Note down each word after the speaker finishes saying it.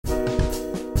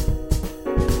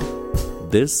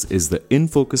This is the In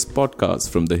Focus podcast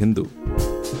from The Hindu.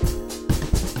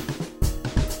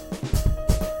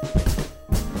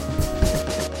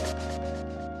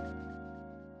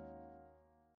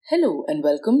 Hello and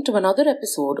welcome to another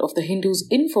episode of The Hindu's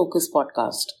In Focus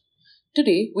podcast.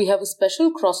 Today we have a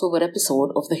special crossover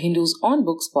episode of The Hindu's On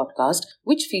Books podcast,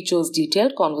 which features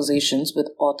detailed conversations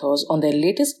with authors on their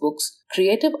latest books,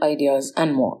 creative ideas,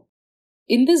 and more.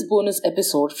 In this bonus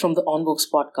episode from the On Books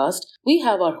podcast, we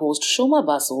have our host Shoma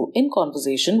Basu in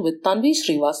conversation with Tanvi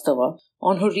Srivastava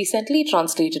on her recently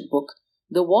translated book,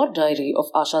 The War Diary of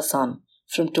Asha-san,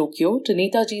 From Tokyo to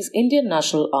Netaji's Indian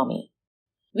National Army.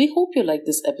 We hope you like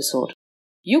this episode.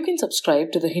 You can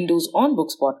subscribe to the Hindu's On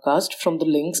Books podcast from the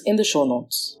links in the show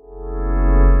notes.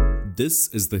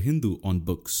 This is The Hindu on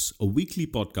Books, a weekly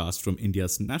podcast from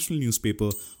India's national newspaper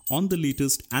on the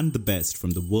latest and the best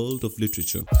from the world of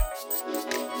literature.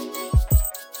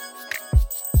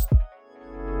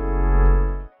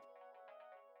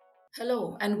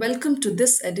 Hello and welcome to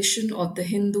this edition of the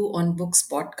Hindu on Books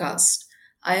podcast.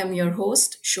 I am your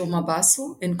host, Shoma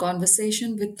Basu, in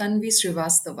conversation with Tanvi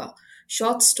Srivastava,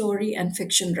 short story and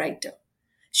fiction writer.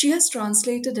 She has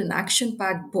translated an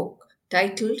action-packed book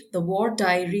titled The War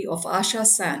Diary of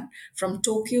Asha-san, From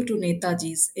Tokyo to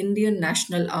Netaji's Indian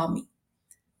National Army.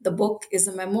 The book is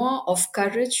a memoir of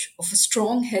courage of a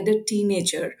strong-headed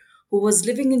teenager who was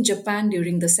living in Japan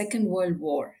during the Second World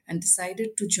War and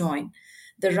decided to join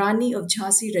the Rani of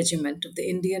Jhansi Regiment of the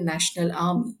Indian National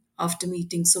Army after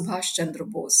meeting Subhas Chandra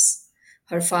Bose.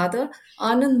 Her father,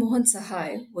 Anand Mohan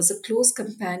Sahai, was a close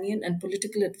companion and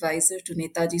political advisor to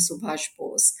Netaji Subhas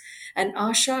Bose, and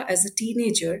Asha, as a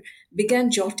teenager, began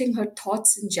jotting her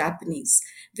thoughts in Japanese,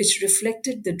 which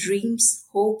reflected the dreams,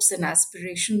 hopes, and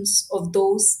aspirations of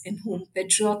those in whom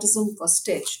patriotism was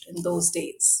stitched in those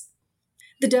days.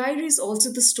 The diary is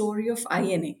also the story of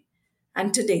INA,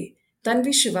 and today,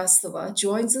 Tanvi Srivastava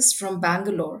joins us from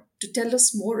Bangalore to tell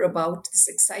us more about this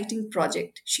exciting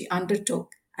project she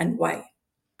undertook and why.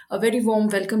 A very warm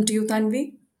welcome to you,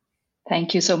 Tanvi.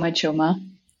 Thank you so much, Shoma.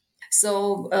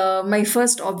 So, my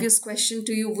first obvious question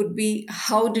to you would be,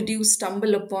 how did you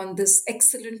stumble upon this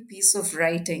excellent piece of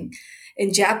writing,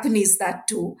 in Japanese that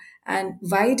too, and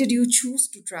why did you choose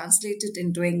to translate it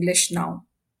into English now?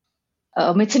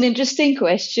 It's an interesting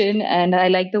question, and I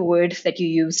like the word that you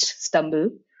used, stumble.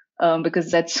 Because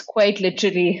that's quite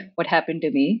literally what happened to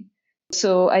me.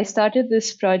 So I started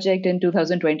this project in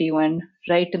 2021,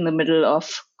 right in the middle of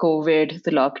COVID, the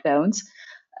lockdowns.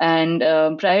 And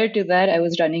prior to that, I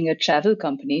was running a travel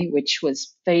company, which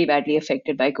was very badly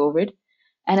affected by COVID.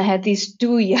 And I had these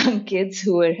two young kids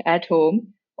who were at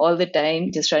home all the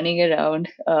time, just running around,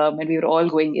 and we were all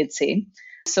going insane.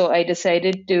 So I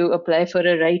decided to apply for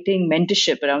a writing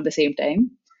mentorship around the same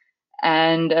time.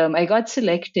 And I got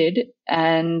selected,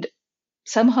 and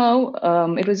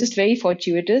somehow it was just very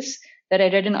fortuitous that I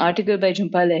read an article by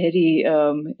Jhumpa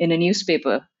Lahiri in a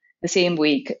newspaper the same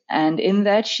week. And in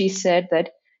that, she said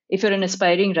that if you're an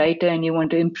aspiring writer and you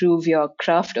want to improve your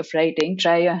craft of writing,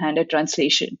 try your hand at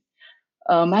translation.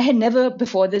 I had never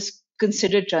before this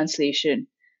considered translation.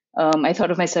 I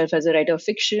thought of myself as a writer of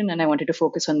fiction, and I wanted to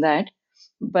focus on that.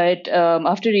 But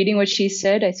after reading what she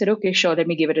said, I said, okay, sure, let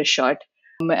me give it a shot.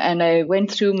 And I went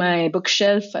through my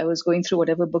bookshelf. I was going through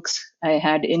whatever books I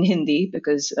had in Hindi,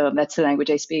 because that's the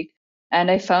language I speak. And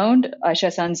I found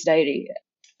Asha-san's diary.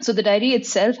 So the diary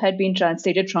itself had been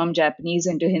translated from Japanese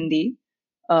into Hindi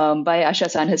by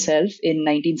Asha-san herself in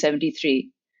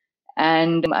 1973.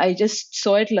 And I just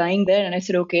saw it lying there, and I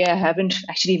said, okay, I haven't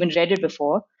actually even read it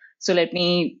before. So let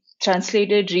me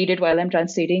translate it, read it while I'm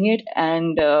translating it,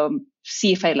 and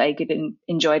see if I like it and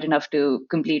enjoy it enough to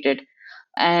complete it.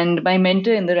 And my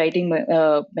mentor in the writing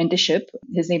mentorship,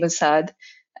 his name is Saad,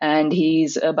 and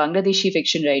he's a Bangladeshi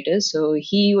fiction writer. So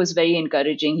he was very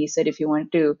encouraging. He said, if you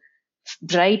want to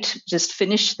write, just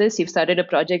finish this. You've started a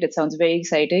project. It sounds very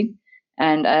exciting.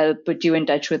 And I'll put you in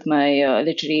touch with my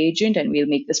literary agent, and we'll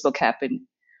make this book happen.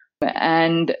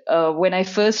 And when I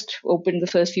first opened the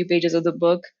first few pages of the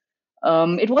book,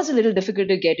 it was a little difficult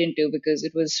to get into because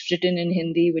it was written in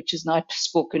Hindi, which is not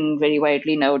spoken very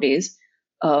widely nowadays.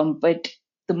 But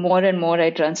the more and more I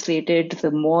translated,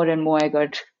 the more and more I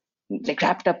got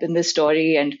wrapped up in this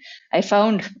story, and I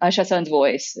found Asha-san's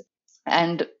voice.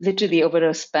 And literally over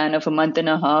a span of a month and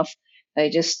a half, I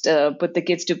just put the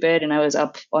kids to bed, and I was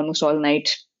up almost all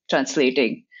night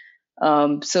translating.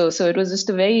 So it was just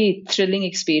a very thrilling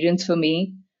experience for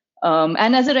me.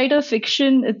 And as a writer of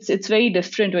fiction, it's very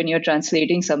different when you're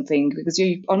translating something because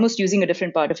you're almost using a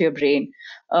different part of your brain.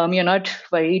 You're not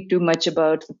worried too much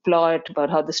about the plot,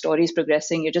 about how the story is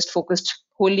progressing. You're just focused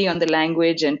wholly on the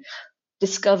language and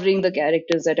discovering the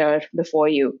characters that are before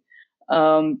you.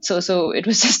 So it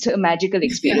was just a magical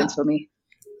experience Yeah. for me.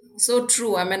 So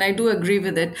true. I mean, I do agree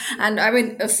with it. And I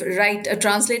mean, if, right,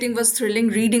 translating was thrilling,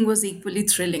 reading was equally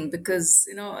thrilling because,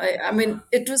 I mean,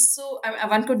 it was so,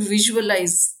 one could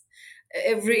visualize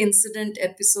every incident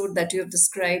episode that you have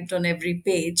described on every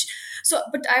page. So,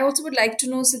 but I also would like to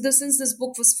know, so since this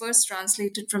book was first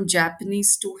translated from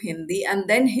Japanese to Hindi and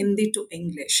then Hindi to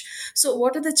English, so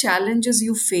what are the challenges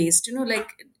you faced? Like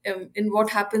in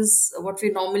what we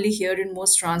normally hear in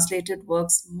most translated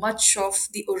works, much of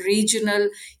the original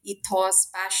ethos,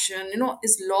 passion,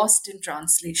 is lost in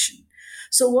translation.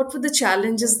 So, what were the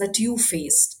challenges that you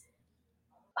faced?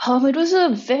 It was a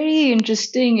very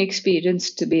interesting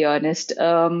experience, to be honest.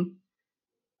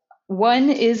 One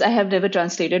is I have never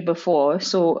translated before.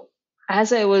 So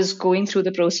as I was going through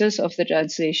the process of the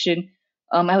translation,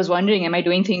 I was wondering, am I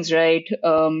doing things right?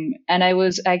 And I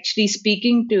was actually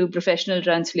speaking to professional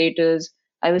translators.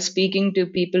 I was speaking to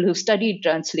people who studied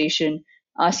translation,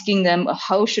 asking them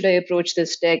how should I approach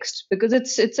this text because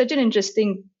it's such an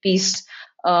interesting piece.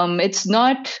 It's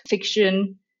not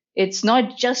fiction. It's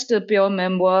not just a pure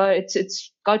memoir.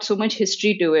 It's got so much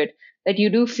history to it that you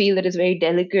do feel that it's very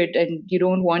delicate and you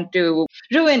don't want to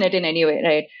ruin it in any way,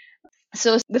 right?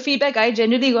 So the feedback I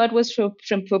generally got was from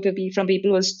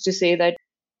people was to say that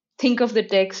think of the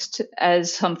text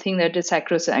as something that is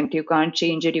sacrosanct. You can't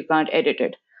change it, you can't edit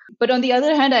it. But on the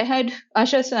other hand, I had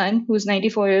Asha-san, who's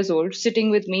 94 years old,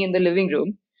 sitting with me in the living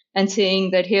room and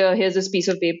saying that here's this piece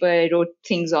of paper I wrote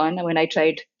things on when I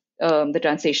tried the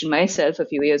translation myself a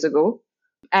few years ago.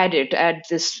 Add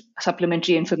this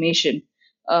supplementary information.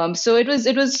 So it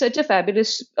was such a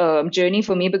fabulous journey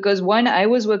for me because one, I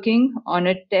was working on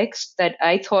a text that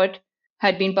I thought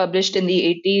had been published in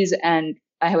the 80s, and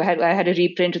I had a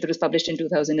reprint that was published in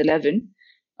 2011.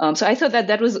 So I thought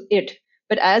that was it.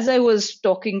 But as I was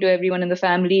talking to everyone in the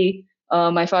family,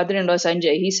 my father-in-law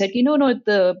Sanjay, he said, no,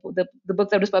 the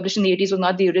book that was published in the 80s was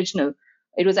not the original.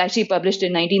 It was actually published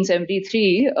in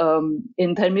 1973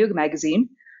 in Dharmyug magazine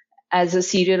as a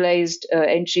serialized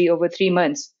entry over 3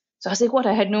 months. So I was like, what?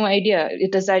 I had no idea.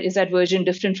 Is that version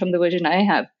different from the version I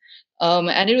have?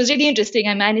 And it was really interesting.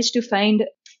 I managed to find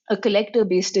a collector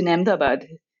based in Ahmedabad.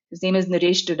 His name is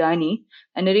Naresh Dudani.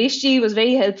 And Nareshji was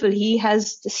very helpful. He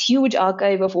has this huge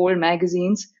archive of old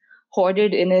magazines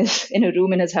hoarded in a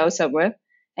room in his house somewhere.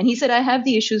 And he said, I have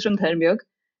the issues from Dharmyug.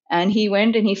 And he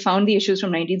went and he found the issues from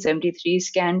 1973,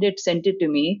 scanned it, sent it to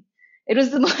me. It was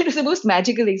the most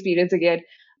magical experience again.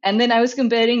 And then I was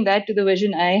comparing that to the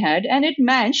version I had, and it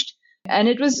matched. And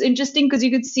it was interesting because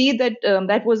you could see that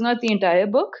that was not the entire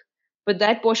book, but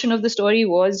that portion of the story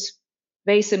was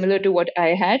very similar to what I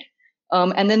had.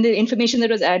 And then the information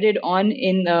that was added on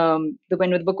in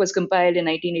when the book was compiled in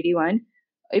 1981,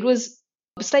 it was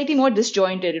slightly more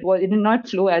disjointed. It did not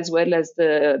flow as well as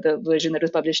the version that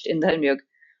was published in Dharmyug.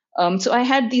 So I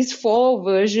had these four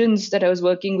versions that I was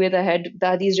working with. I had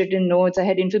Dadi's written notes. I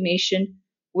had information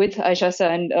with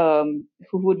Asha-san,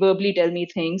 who would verbally tell me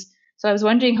things. So I was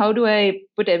wondering, how do I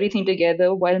put everything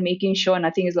together while making sure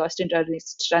nothing is lost in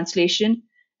translation,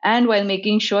 and while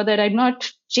making sure that I'm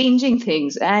not changing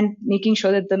things and making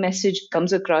sure that the message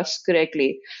comes across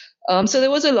correctly. So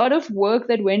there was a lot of work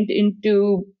that went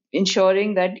into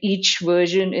ensuring that each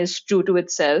version is true to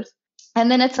itself. And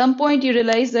then at some point, you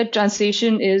realize that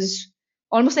translation is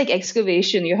almost like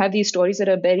excavation. You have these stories that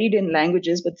are buried in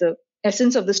languages, but the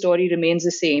essence of the story remains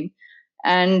the same.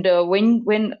 And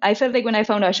when I felt like when I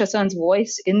found Asha-san's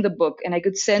voice in the book, and I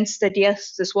could sense that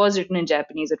yes, this was written in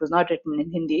Japanese, it was not written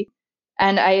in Hindi,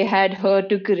 and I had her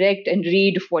to correct and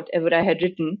read whatever I had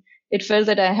written, it felt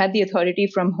that I had the authority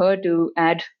from her to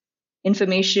add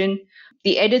information.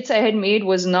 The edits I had made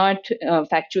was not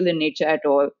factual in nature at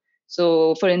all.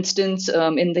 So, for instance,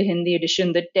 in the Hindi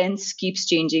edition, the tense keeps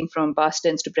changing from past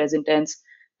tense to present tense,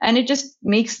 and it just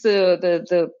makes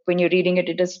the when you're reading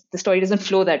it, the story doesn't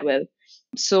flow that well.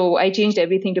 So I changed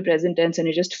everything to present tense, and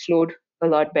it just flowed a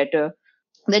lot better.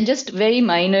 Then just very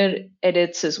minor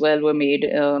edits as well were made,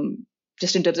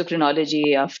 just in terms of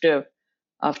chronology after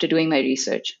doing my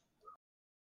research.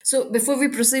 So, before we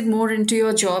proceed more into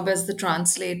your job as the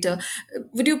translator,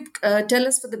 would you tell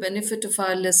us, for the benefit of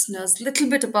our listeners, a little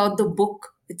bit about the book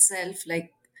itself,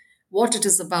 like what it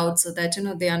is about, so that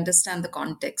they understand the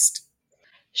context?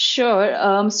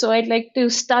 Sure. So I'd like to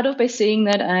start off by saying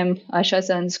that I'm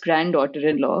Asha-san's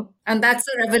granddaughter-in-law. And that's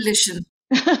a revelation.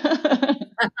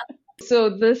 So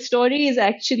the story is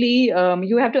actually,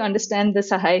 you have to understand the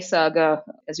Sahai saga,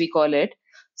 as we call it.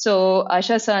 So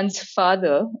Asha-san's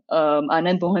father,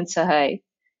 Anand Mohan Sahai,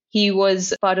 he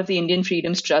was part of the Indian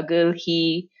freedom struggle.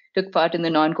 He took part in the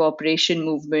non-cooperation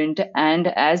movement. And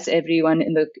as everyone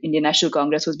in the Indian National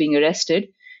Congress was being arrested,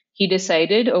 he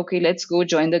decided, okay, let's go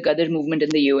join the Gadar movement in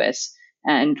the US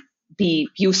and be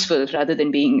useful rather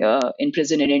than being in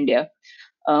prison in India.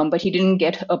 But he didn't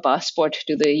get a passport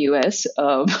to the US.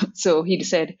 So he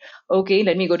said, okay,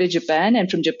 let me go to Japan.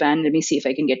 And from Japan, let me see if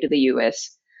I can get to the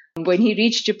US. When he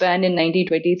reached Japan in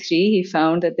 1923, he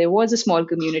found that there was a small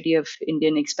community of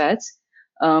Indian expats,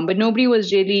 but nobody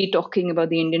was really talking about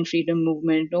the Indian freedom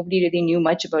movement. Nobody really knew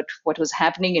much about what was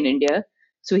happening in India.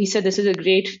 So he said, this is a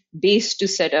great base to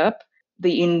set up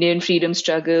the Indian freedom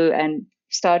struggle and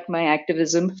start my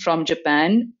activism from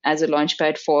Japan as a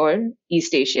launchpad for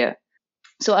East Asia.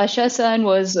 So Asha-san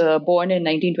was born in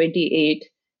 1928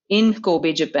 in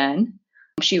Kobe, Japan.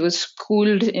 She was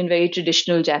schooled in very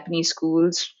traditional Japanese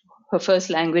schools. Her first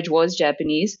language was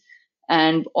Japanese,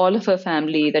 and all of her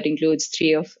family, that includes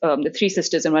the three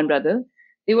sisters and one brother,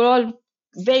 they were all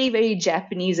very, very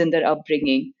Japanese in their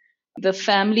upbringing. The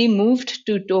family moved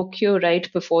to Tokyo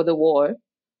right before the war,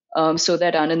 so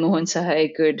that Anand Mohan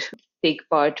Sahai could take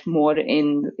part more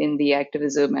in the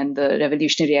activism and the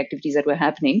revolutionary activities that were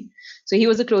happening. So he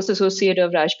was a close associate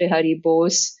of Raj Behari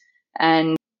Bose,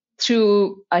 and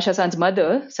through Asha-san's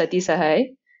mother, Sati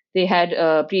Sahai, they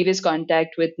had previous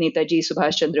contact with Netaji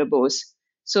Subhas Chandra Bose.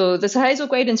 So the Sahais were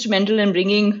quite instrumental in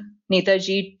bringing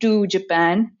Netaji to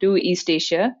Japan, to East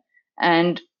Asia,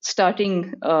 and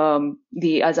starting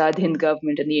the Azad Hind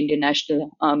government and the Indian National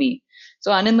Army.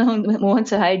 So Anand Mohan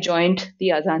Sahai joined the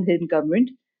Azad Hind government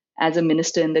as a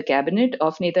minister in the cabinet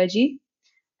of Netaji.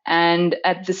 And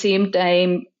at the same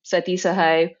time, Sati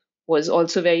Sahai was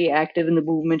also very active in the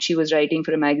movement. She was writing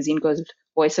for a magazine called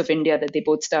Voice of India that they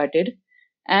both started.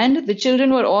 And the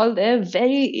children were all there,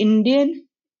 very Indian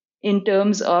in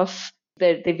terms of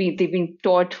that they've been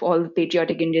taught all the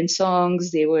patriotic Indian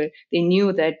songs. They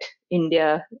knew that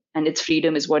India and its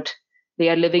freedom is what they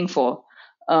are living for.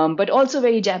 But also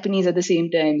very Japanese at the same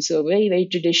time. So very, very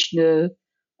traditional.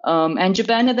 And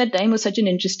Japan at that time was such an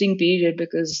interesting period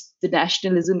because the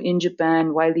nationalism in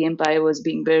Japan, while the empire was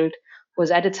being built,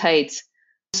 was at its heights.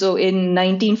 So in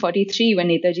 1943, when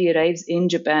Netaji arrives in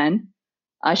Japan,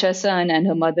 Asha-san and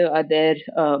her mother are there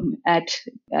at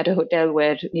a hotel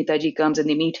where Netaji comes, and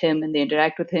they meet him and they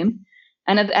interact with him.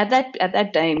 And at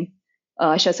that time,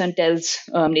 Asha-san tells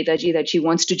Netaji that she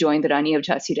wants to join the Rani of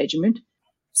Jhansi regiment.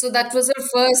 So that was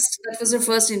her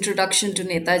first introduction to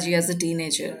Netaji as a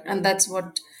teenager, and that's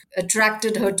what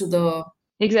attracted her to the.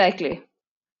 Exactly.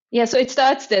 Yeah, so it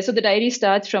starts there. So the diary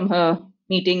starts from her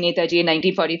meeting Netaji in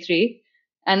 1943,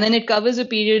 and then it covers a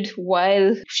period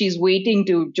while she's waiting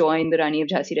to join the Rani of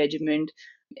Jhansi regiment.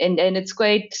 And it's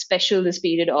quite special, this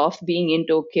period of being in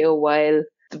Tokyo while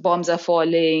the bombs are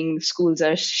falling, schools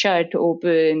are shut,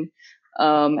 open,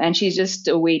 and she's just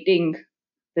awaiting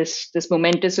this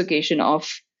momentous occasion of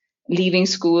leaving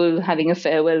school, having a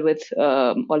farewell with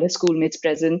all her schoolmates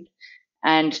present,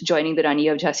 and joining the Rani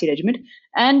of Jhansi regiment.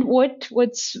 And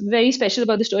what's very special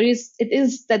about the story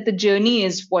is that the journey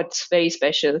is what's very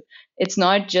special. It's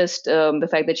not just the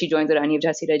fact that she joins the Rani of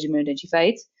Jhansi regiment and she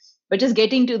fights, but just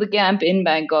getting to the camp in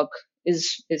Bangkok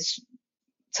is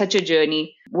such a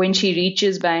journey. When she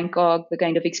reaches Bangkok, the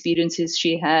kind of experiences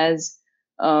she has,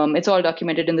 it's all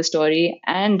documented in the story,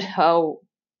 and how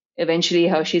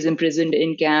she's imprisoned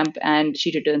in camp and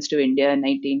she returns to India in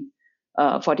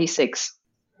 1946.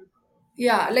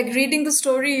 Yeah, like reading the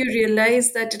story, you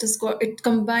realize that it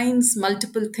combines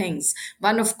multiple things.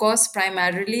 One, of course,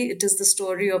 primarily, it is the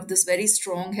story of this very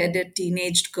strong-headed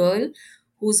teenaged girl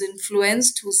who's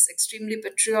influenced, who's extremely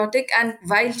patriotic. And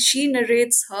while she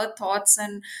narrates her thoughts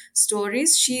and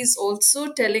stories, she's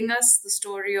also telling us the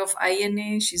story of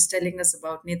INA. She's telling us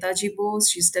about Netaji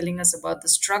Bose. She's telling us about the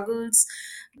struggles,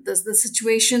 the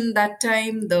situation that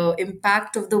time, the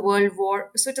impact of the World War.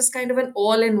 So it is kind of an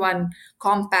all-in-one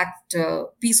compact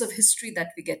piece of history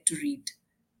that we get to read.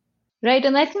 Right,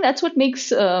 and I think that's what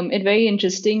makes it very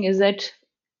interesting is that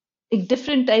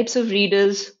different types of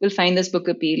readers will find this book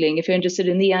appealing. If you're interested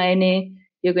in the INA,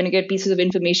 you're going to get pieces of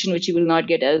information which you will not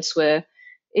get elsewhere.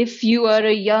 If you are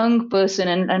a young person,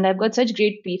 and I've got such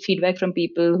great feedback from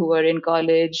people who are in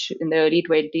college, in their early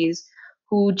 20s,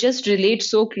 who just relate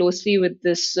so closely with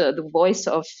this, the voice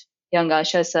of young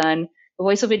Asha-san, the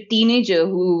voice of a teenager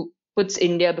who puts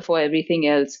India before everything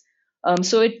else.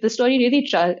 So the story really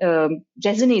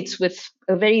resonates with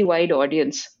a very wide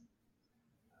audience.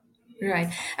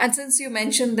 Right. And since you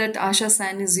mentioned that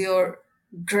Asha-san is your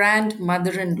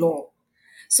grandmother-in-law,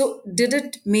 so did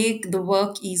it make the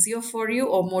work easier for you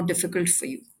or more difficult for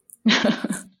you?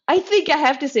 I think I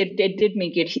have to say it did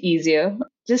make it easier.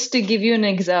 Just to give you an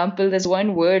example, there's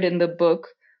one word in the book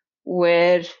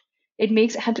where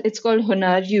it's called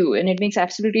Honaryu, and it makes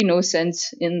absolutely no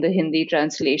sense in the Hindi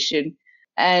translation.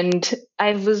 And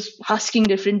I was asking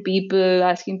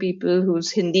people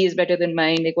whose Hindi is better than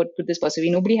mine, like, what could this possibly?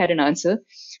 Nobody had an answer.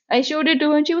 I showed it to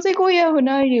her, and she was like, "Oh yeah,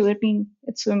 Honaryu. I mean,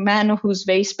 it's a man who's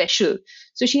very special."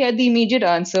 So she had the immediate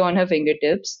answer on her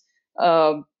fingertips.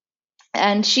 Um,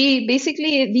 and she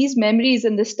basically, these memories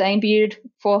in this time period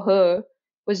for her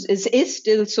is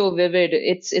still so vivid.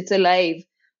 It's alive.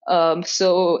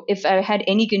 So if I had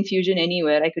any confusion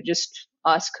anywhere, I could just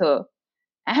ask her.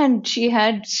 And she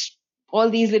had all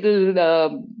these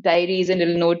little diaries and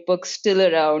little notebooks still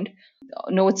around,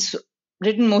 notes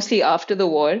written mostly after the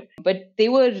war, but they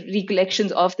were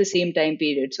recollections of the same time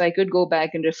period. So I could go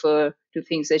back and refer to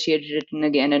things that she had written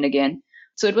again and again.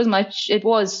 So it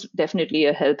was definitely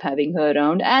a help having her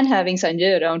around, and having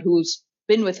Sanjay around, who's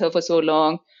been with her for so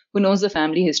long, who knows the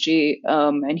family history.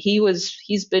 And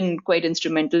he's been quite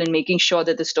instrumental in making sure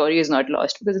that the story is not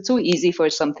lost, because it's so easy for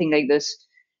something like this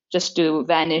just to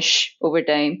vanish over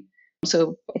time.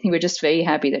 So I think we're just very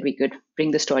happy that we could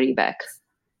bring the story back.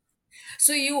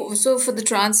 So for the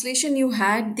translation, you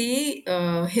had the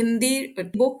Hindi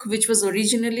book, which was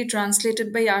originally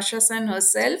translated by Asha-san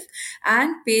herself,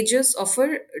 and pages of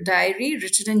her diary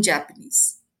written in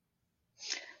Japanese.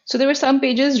 So there were some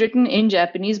pages written in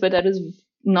Japanese, but that was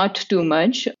not too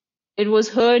much. It was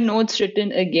her notes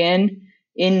written again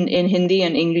in Hindi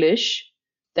and English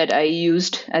that I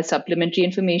used as supplementary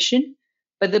information.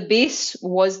 But the base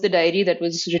was the diary that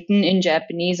was written in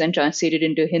Japanese and translated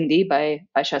into Hindi by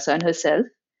Asha-san herself.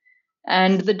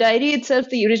 And the diary itself,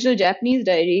 the original Japanese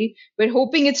diary, we're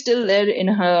hoping it's still there in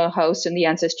her house in the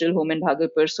ancestral home in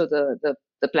Bhagalpur. So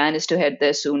the plan is to head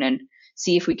there soon and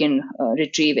see if we can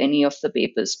retrieve any of the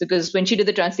papers. Because when she did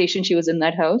the translation, she was in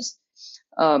that house.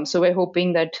 So we're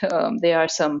hoping that there are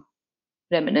some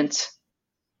remnants.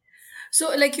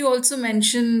 So, like you also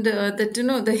mentioned that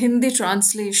the Hindi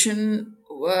translation,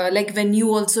 like when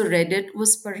you also read it,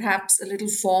 was perhaps a little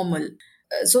formal.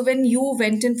 So when you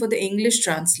went in for the English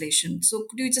translation, so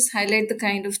could you just highlight the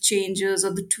kind of changes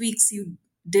or the tweaks you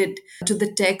did to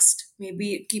the text,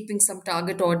 maybe keeping some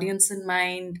target audience in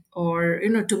mind, or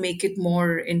to make it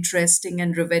more interesting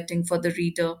and riveting for the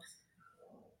reader?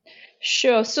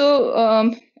 Sure.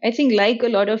 So I think, like a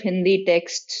lot of Hindi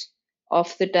texts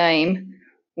of the time,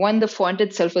 one, the font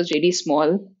itself was really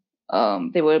small.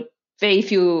 There were very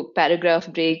few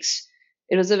paragraph breaks.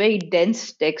 It was a very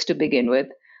dense text to begin with.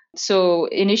 So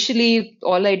initially,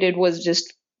 all I did was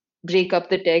just break up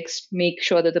the text, make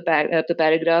sure that the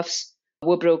paragraphs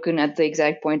were broken at the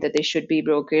exact point that they should be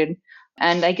broken.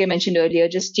 And like I mentioned earlier,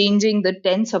 just changing the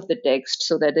tense of the text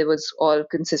so that it was all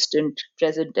consistent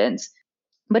present tense.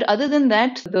 But other than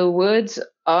that, the words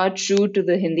are true to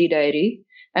the Hindi diary.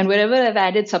 And wherever I've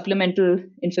added supplementary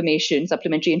information,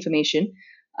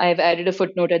 I've added a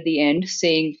footnote at the end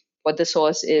saying what the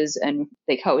source is and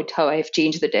like how I've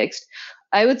changed the text.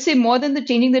 I would say more than the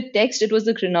changing the text, it was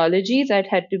the chronology that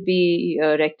had to be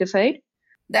rectified.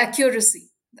 The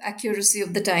accuracy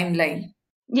of the timeline.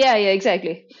 Yeah,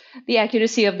 exactly. The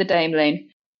accuracy of the timeline.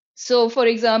 So, for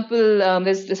example,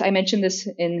 there's this. I mentioned this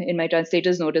in my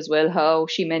translator's note as well. How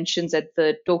she mentions that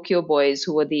the Tokyo boys,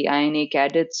 who were the INA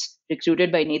cadets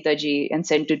recruited by Netaji and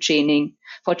sent to training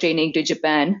to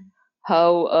Japan,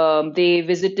 how they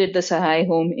visited the Sahai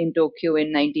home in Tokyo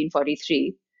in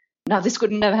 1943. Now, this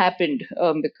couldn't have happened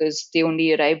because they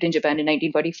only arrived in Japan in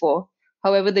 1944.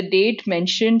 However, the date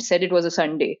mentioned said it was a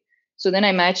Sunday. So then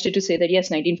I matched it to say that yes,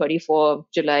 1944,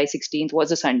 July 16th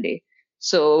was a Sunday.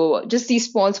 So just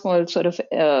these small sort of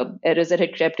errors that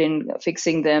had crept in,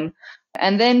 fixing them.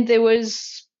 And then there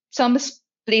was some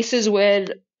places where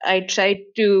I tried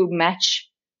to match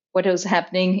what was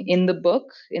happening in the book,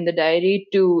 in the diary,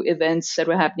 to events that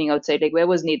were happening outside. Like, where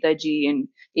was Netaji in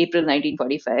April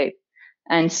 1945?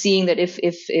 And seeing that if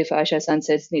Asha-san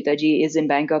says Netaji is in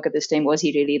Bangkok at this time, was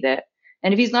he really there?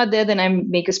 And if he's not there, then I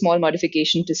make a small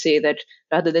modification to say that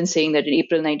rather than saying that in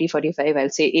April 1945, I'll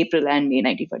say April and May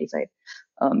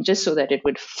 1945, just so that it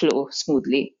would flow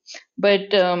smoothly.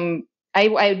 But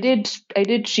I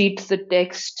did treat the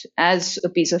text as a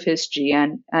piece of history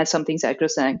and as something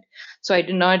sacrosanct. So I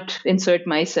did not insert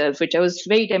myself, which I was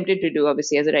very tempted to do.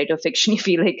 Obviously, as a writer of fiction, you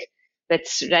feel like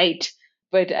that's right.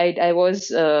 But I was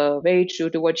very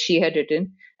true to what she had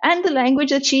written. And the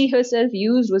language that she herself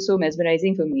used was so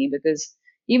mesmerizing for me, because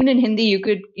even in Hindi, you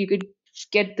could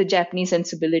get the Japanese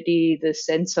sensibility, the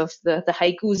sense of the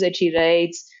haikus that she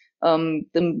writes, the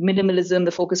minimalism,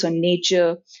 the focus on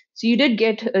nature. So you did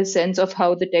get a sense of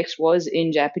how the text was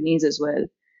in Japanese as well.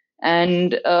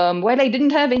 And while I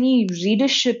didn't have any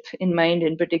readership in mind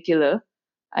in particular,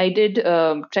 I did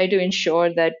try to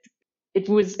ensure that it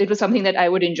was something that I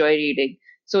would enjoy reading.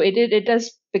 So it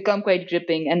does become quite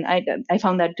gripping, and I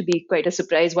found that to be quite a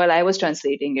surprise while I was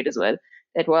translating it as well.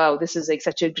 That wow, this is like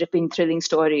such a gripping, thrilling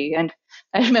story. And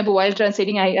I remember while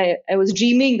translating, I was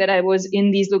dreaming that I was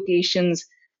in these locations,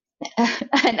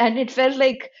 and it felt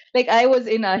like I was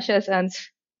in Asha-san's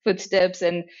footsteps.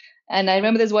 And I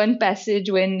remember there's one passage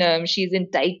when she's in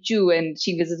Taichu and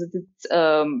she visits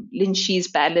Lin Shi's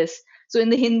palace. So in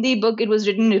the Hindi book, it was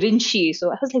written Rinchi.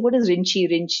 So I was like, what is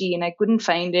Rinchi? And I couldn't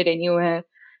find it anywhere.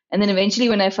 And then eventually,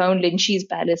 when I found Lin Shi's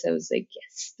palace, I was like,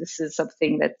 yes, this is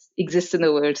something that exists in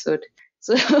the world. So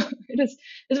it was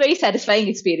a very satisfying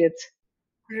experience.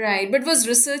 Right. But was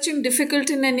researching difficult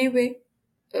in any way?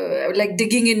 Like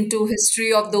digging into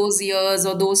history of those years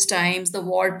or those times, the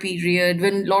war period,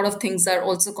 when a lot of things are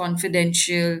also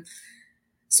confidential.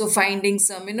 So finding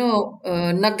some,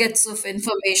 nuggets of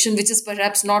information, which is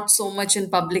perhaps not so much in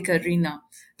public arena,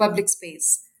 public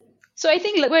space. So I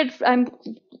think like,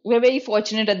 we're very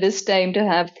fortunate at this time to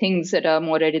have things that are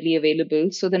more readily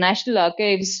available. So the National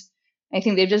Archives, I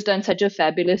think they've just done such a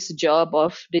fabulous job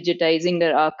of digitizing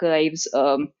their archives.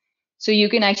 So you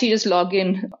can actually just log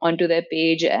in onto their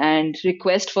page and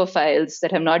request for files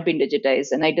that have not been digitized.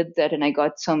 And I did that, and I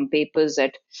got some papers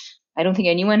that I don't think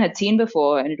anyone had seen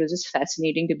before. And it was just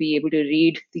fascinating to be able to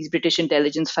read these British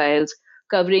intelligence files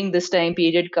covering this time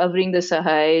period, covering the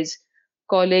Sahais,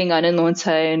 calling Anand Mohan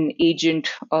an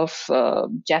agent of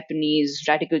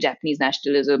radical Japanese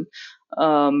nationalism.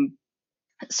 Um,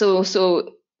 so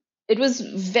it was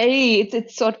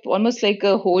it's sort of almost like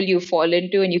a hole you fall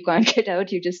into and you can't get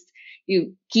out.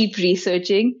 You keep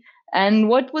researching. And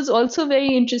what was also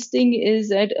very interesting is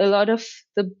that a lot of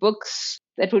the books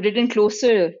that were written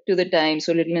closer to the time,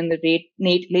 so written in the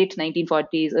late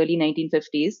 1940s, early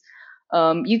 1950s,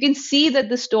 you can see that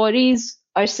the stories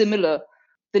are similar.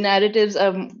 The narratives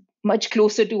are much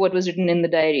closer to what was written in the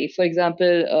diary. For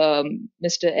example,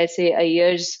 Mr. S.A.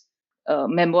 Iyer's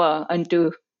memoir,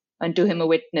 Unto Him a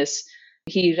Witness,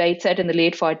 he writes that in the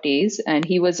late 40s, and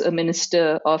he was a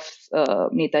minister of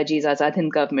Netaji's Azad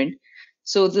Hind government.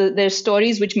 So there's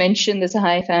stories which mention the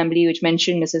Sahai family, which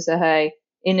mention Mrs. Sahai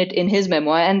in his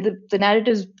memoir, and the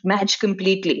narratives match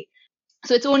completely.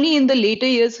 So it's only in the later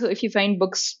years, if you find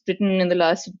books written in the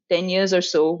last 10 years or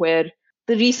so, where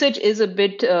the research is a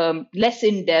bit less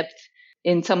in depth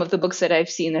in some of the books that I've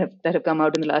seen that have come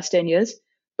out in the last 10 years.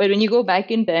 But when you go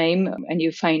back in time and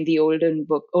you find the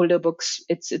older books,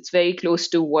 it's very close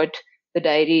to what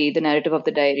the narrative of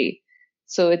the diary.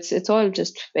 So it's all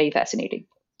just very fascinating.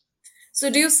 So,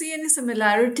 do you see any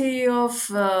similarity of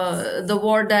the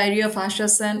War Diary of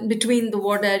Asha-san between the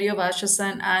War Diary of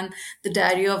Asha-san and the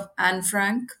Diary of Anne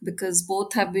Frank? Because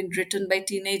both have been written by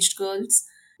teenage girls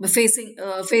facing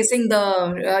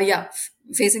the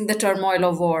turmoil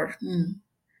of war. Mm.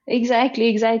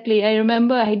 Exactly. I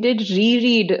remember I did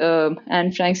reread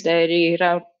Anne Frank's diary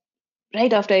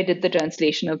right after I did the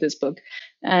translation of this book.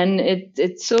 And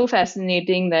it's so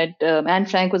fascinating that Anne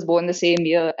Frank was born the same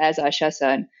year as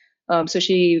Asha-san. So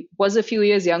she was a few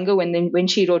years younger when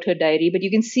she wrote her diary, but you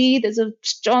can see there's a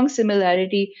strong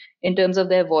similarity in terms of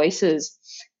their voices.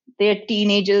 They're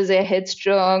teenagers, they're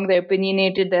headstrong, they're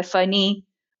opinionated, they're funny.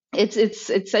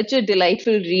 It's such a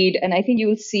delightful read, and I think you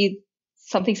will see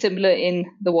something similar in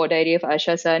the War Diary of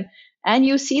Asha-san. And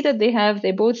you see that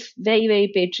they're both very, very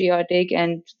patriotic,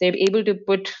 and they're able to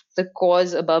put the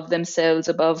cause above themselves,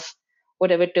 above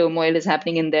whatever turmoil is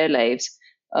happening in their lives.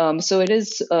 So it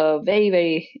is very,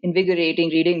 very invigorating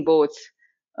reading both,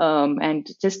 and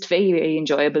just very, very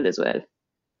enjoyable as well.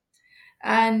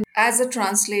 And as a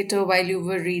translator, while you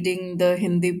were reading the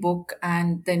Hindi book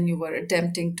and then you were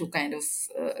attempting to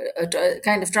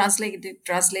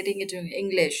translating it in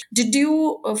English, did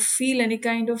you feel any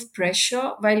kind of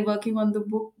pressure while working on the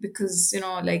book? Because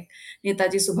like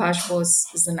Netaji Subhas Bose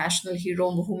is the national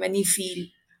hero who many feel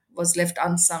was left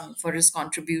unsung for his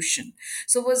contribution.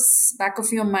 So was back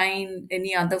of your mind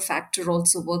any other factor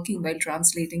also working while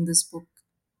translating this book?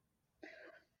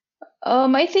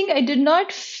 I think I did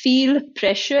not feel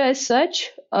pressure as such.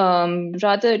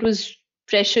 Rather, it was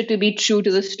pressure to be true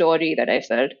to the story that I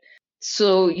felt.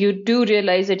 So you do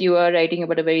realize that you are writing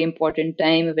about a very important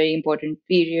time, a very important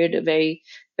period, a very,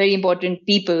 very important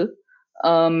people.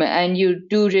 And you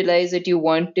do realize that you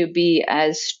want to be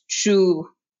as true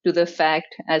to the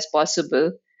fact as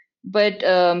possible. But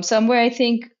somewhere I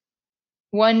think,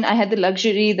 one, I had the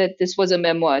luxury that this was a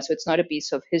memoir, so it's not a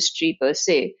piece of history per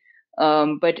se,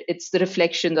 but it's the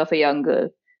reflections of a young girl.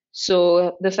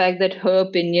 So the fact that her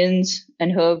opinions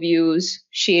and her views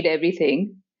shade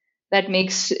everything, that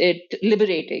makes it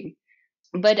liberating.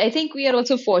 But I think we are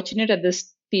also fortunate at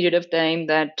this period of time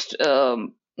that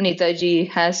Netaji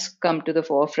has come to the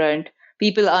forefront.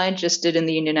 People are interested in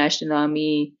the Indian National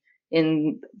Army,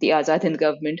 in the Azad Hind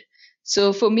government.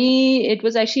 So for me, it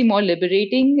was actually more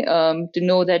liberating to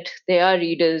know that there are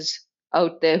readers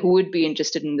out there who would be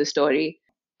interested in the story,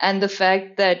 and the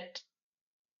fact that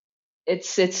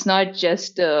it's not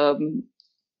just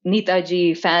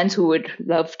Netaji fans who would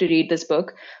love to read this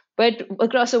book, but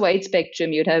across a wide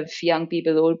spectrum, you'd have young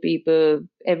people, old people,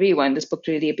 everyone. This book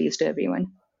really appeals to everyone.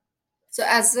 So,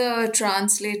 as a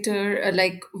translator,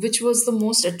 like, which was the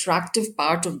most attractive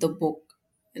part of the book,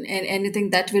 and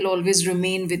anything that will always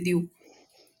remain with you?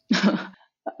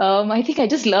 I think I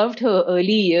just loved her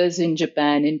early years in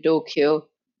Japan, in Tokyo.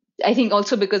 I think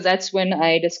also because that's when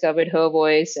I discovered her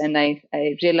voice, and I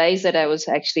realized that I was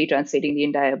actually translating the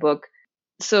entire book.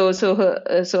 So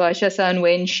Asha-san,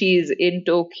 when she's in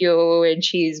Tokyo and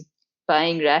she's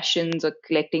buying rations or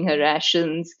collecting her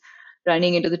rations,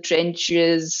 running into the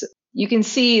trenches, you can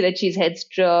see that she's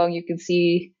headstrong. You can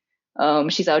see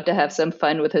she's out to have some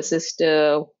fun with her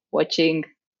sister, watching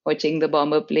the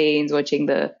bomber planes, watching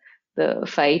the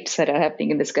fights that are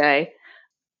happening in the sky.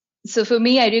 So for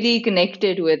me, I really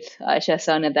connected with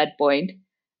Asha-san at that point,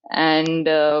 and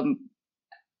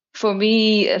for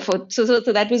me, so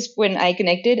that was when I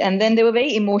connected, and then there were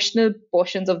very emotional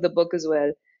portions of the book as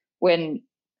well, when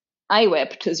I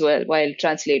wept as well while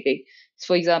translating.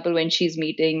 For example, when she's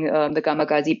meeting the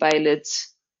kamikaze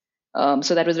pilots,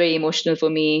 so that was very emotional for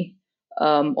me.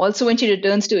 Also, when she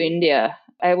returns to India,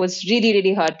 I was really,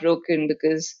 really heartbroken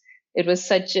because it was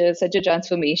such a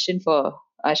transformation for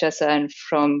Asha-san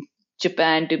from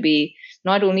Japan to be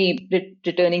not only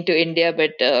returning to India,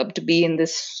 but to be in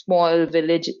this small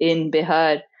village in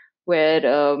Bihar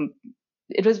where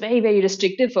it was very, very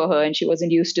restrictive for her and she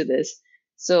wasn't used to this.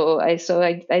 So I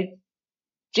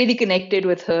really connected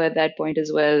with her at that point as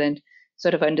well, and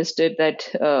sort of understood that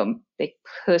like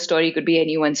her story could be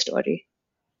anyone's story.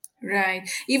 Right.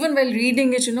 Even while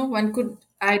reading it, one could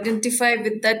identify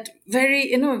with that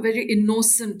very, very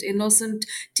innocent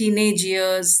teenage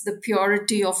years, the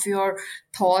purity of your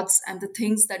thoughts and the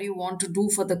things that you want to do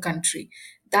for the country.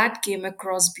 That came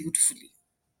across beautifully.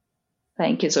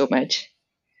 Thank you so much.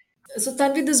 So,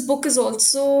 Tanvi, this book is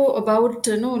also about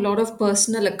a lot of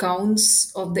personal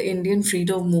accounts of the Indian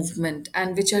freedom movement,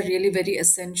 and which are really very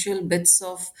essential bits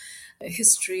of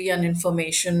history and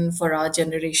information for our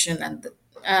generation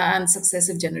and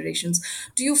successive generations.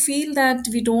 Do you feel that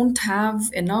we don't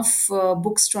have enough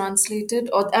books translated,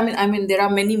 or I mean, there are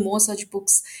many more such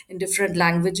books in different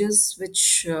languages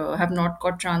which have not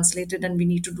got translated, and we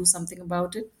need to do something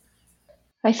about it?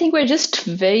 I think we're just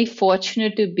very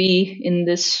fortunate to be in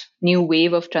this new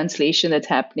wave of translation that's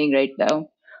happening right now.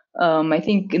 I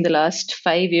think in the last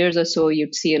 5 years or so,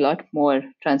 you'd see a lot more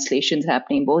translations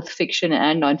happening, both fiction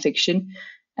and nonfiction.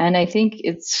 And I think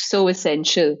it's so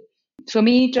essential. For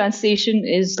me, translation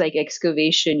is like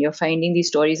excavation. You're finding these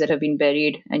stories that have been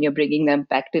buried and you're bringing them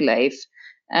back to life.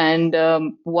 And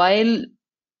while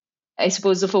I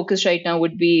suppose the focus right now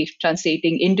would be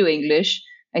translating into English,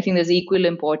 I think there's equal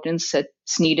importance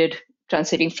that's needed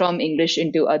translating from English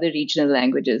into other regional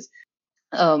languages.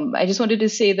 I just wanted to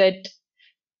say that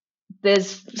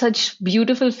there's such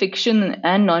beautiful fiction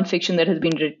and nonfiction that has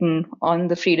been written on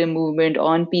the freedom movement,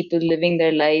 on people living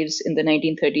their lives in the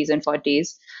 1930s and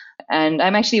 40s. And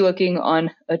I'm actually working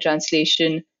on a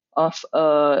translation of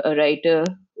a writer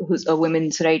who's a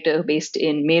women's writer based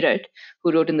in Meerut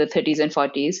who wrote in the 30s and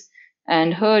 40s.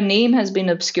 And her name has been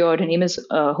obscured. Her name is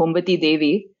Hombati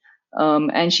Devi.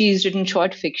 And she's written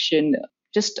short fiction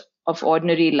just of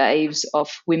ordinary lives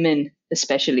of women,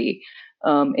 especially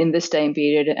in this time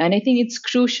period. And I think it's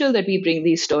crucial that we bring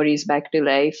these stories back to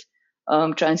life,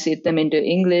 translate them into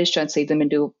English, translate them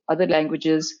into other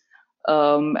languages.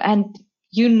 And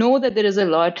you know that there is a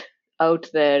lot out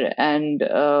there. And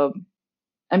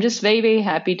I'm just very, very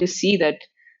happy to see that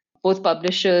both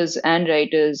publishers and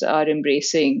writers are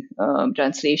embracing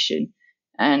translation.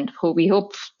 And we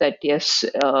hope that, yes,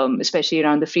 especially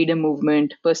around the freedom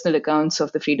movement, personal accounts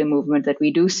of the freedom movement, that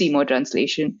we do see more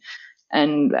translation.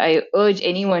 And I urge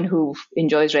anyone who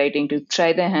enjoys writing to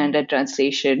try their hand at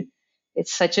translation.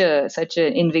 It's such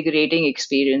an invigorating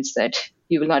experience that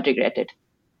you will not regret it.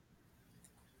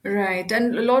 Right.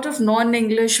 And a lot of non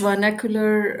English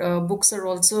vernacular books are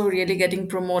also really getting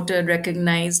promoted,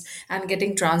 recognized, and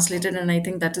getting translated. And I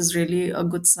think that is really a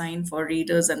good sign for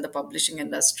readers and the publishing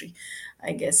industry,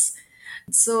 I guess.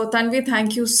 So, Tanvi,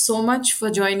 thank you so much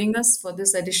for joining us for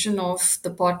this edition of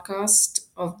the podcast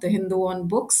of the Hindu on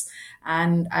Books.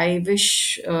 And I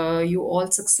wish you all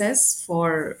success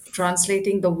for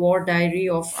translating the War Diary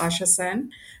of Asha-san,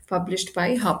 published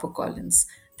by HarperCollins.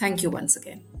 Thank you once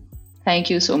again. Thank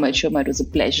you so much, Shoma. It was a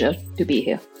pleasure to be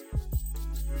here.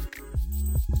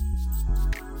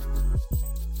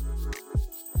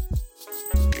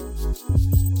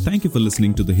 Thank you for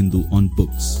listening to The Hindu on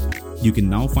Books. You can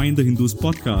now find The Hindu's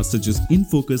podcasts such as In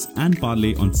Focus and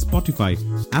Parlay on Spotify,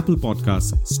 Apple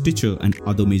Podcasts, Stitcher, and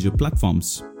other major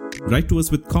platforms. Write to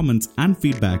us with comments and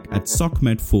feedback at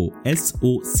socmed4,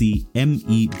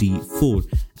 SOCMED4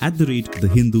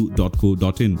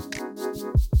 @thehindu.co.in.